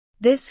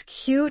This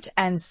cute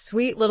and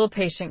sweet little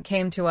patient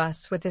came to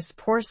us with this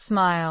poor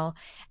smile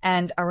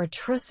and a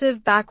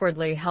retrusive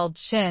backwardly held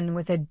chin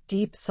with a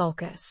deep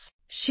sulcus.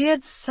 She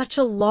had such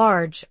a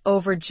large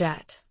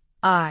overjet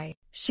eye.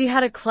 She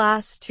had a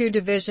Class 2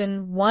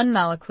 Division 1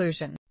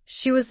 malocclusion.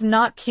 She was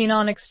not keen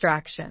on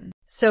extraction,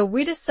 so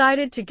we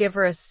decided to give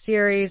her a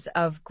series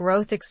of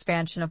growth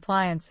expansion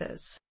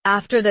appliances.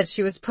 After that,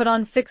 she was put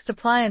on fixed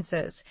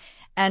appliances,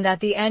 and at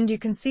the end you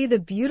can see the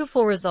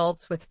beautiful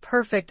results with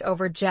perfect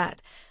overjet,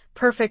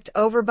 perfect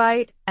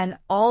overbite, and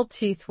all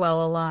teeth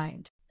well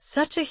aligned.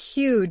 Such a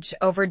huge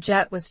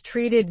overjet was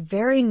treated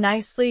very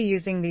nicely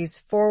using these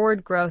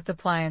forward growth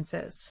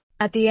appliances.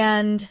 At the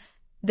end,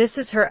 this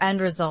is her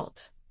end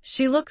result.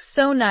 She looks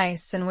so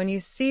nice, and when you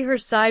see her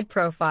side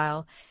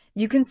profile,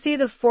 you can see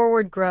the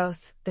forward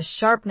growth, the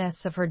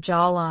sharpness of her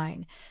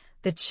jawline,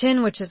 the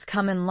chin which has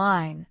come in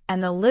line,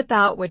 and the lip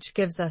out which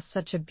gives us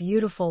such a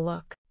beautiful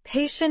look.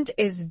 Patient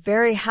is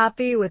very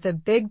happy with a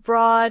big,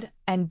 broad,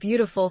 and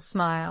beautiful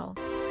smile.